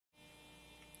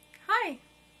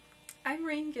I'm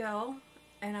Riin Gill,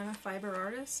 and I'm a fiber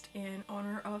artist and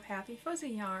owner of Happy Fuzzy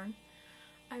Yarn.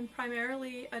 I'm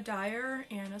primarily a dyer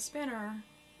and a spinner.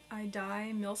 I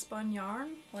dye mill-spun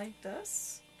yarn like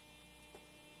this,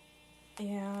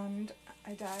 and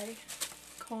I dye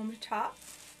combed top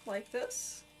like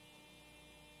this,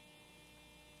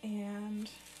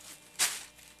 and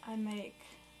I make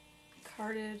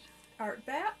carded art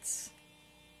bats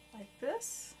like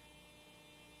this,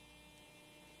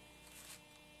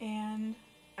 and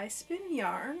I spin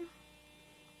yarn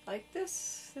like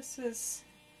this. This is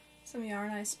some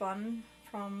yarn I spun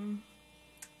from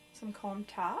some combed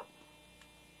top.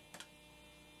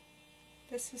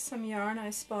 This is some yarn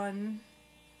I spun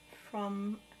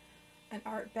from an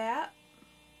art bat.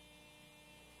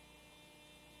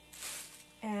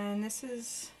 And this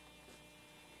is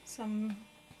some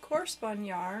core spun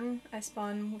yarn I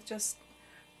spun with just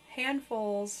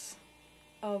handfuls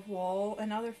of wool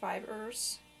and other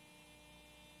fibers.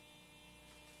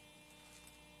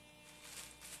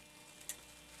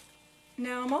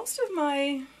 Now, most of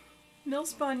my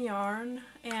mill-spun yarn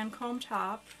and comb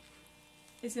top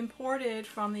is imported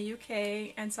from the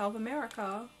UK and South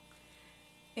America,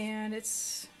 and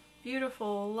it's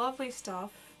beautiful, lovely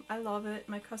stuff. I love it.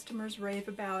 My customers rave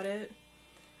about it.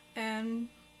 And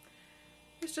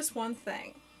there's just one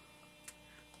thing.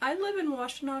 I live in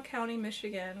Washtenaw County,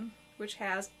 Michigan, which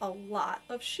has a lot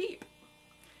of sheep.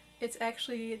 It's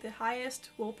actually the highest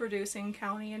wool producing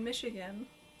county in Michigan.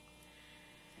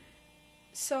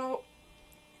 So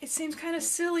it seems kind of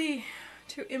silly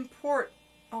to import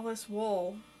all this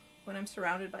wool when I'm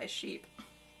surrounded by sheep.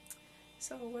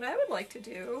 So what I would like to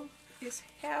do is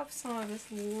have some of this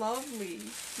lovely,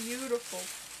 beautiful,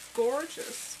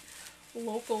 gorgeous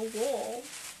local wool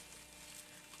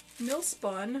mill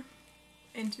spun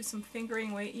into some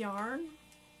fingering weight yarn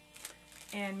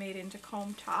and made into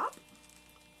comb top.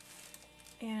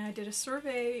 And I did a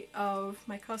survey of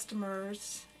my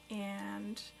customers,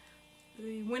 and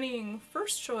the winning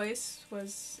first choice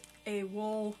was a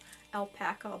wool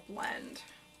alpaca blend,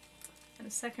 and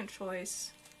the second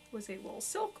choice was a wool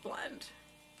silk blend.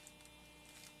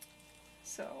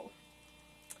 So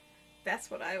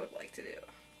that's what I would like to do.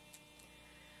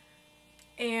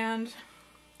 And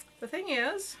the thing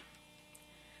is,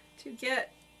 to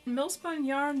get mill-spun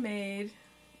yarn made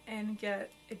and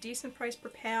get a decent price per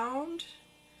pound,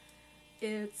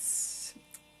 it's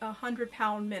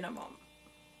 £100 minimum.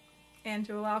 And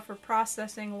to allow for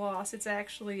processing loss, it's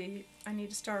actually, I need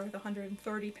to start with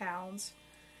 130 pounds.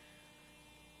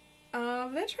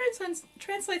 That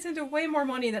translates into way more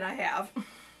money than I have.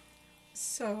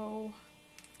 So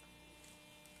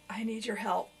I need your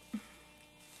help.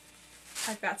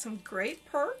 I've got some great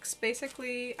perks.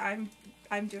 Basically, I'm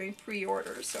doing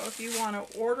pre-orders. So if you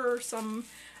want to order some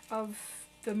of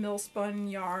the mill-spun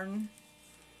yarn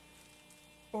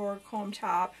or comb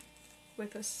top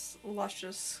with this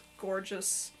luscious,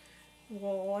 gorgeous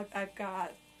wool, I've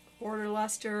got border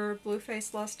luster,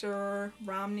 blueface luster,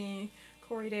 Romney,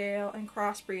 Corriedale, and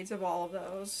crossbreeds of all of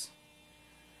those,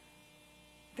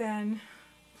 then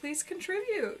please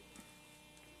contribute.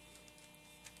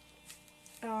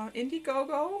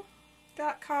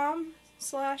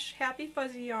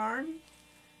 indiegogo.com/happyfuzzyyarn,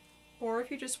 or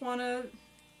if you just want to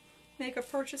make a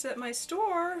purchase at my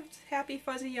store, it's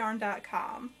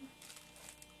happyfuzzyyarn.com.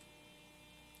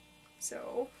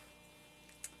 So,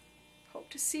 hope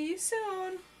to see you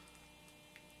soon.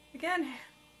 Again,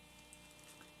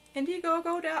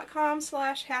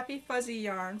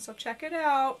 indiegogo.com/happyfuzzyyarn, so check it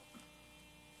out.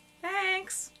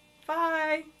 Thanks.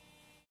 Bye.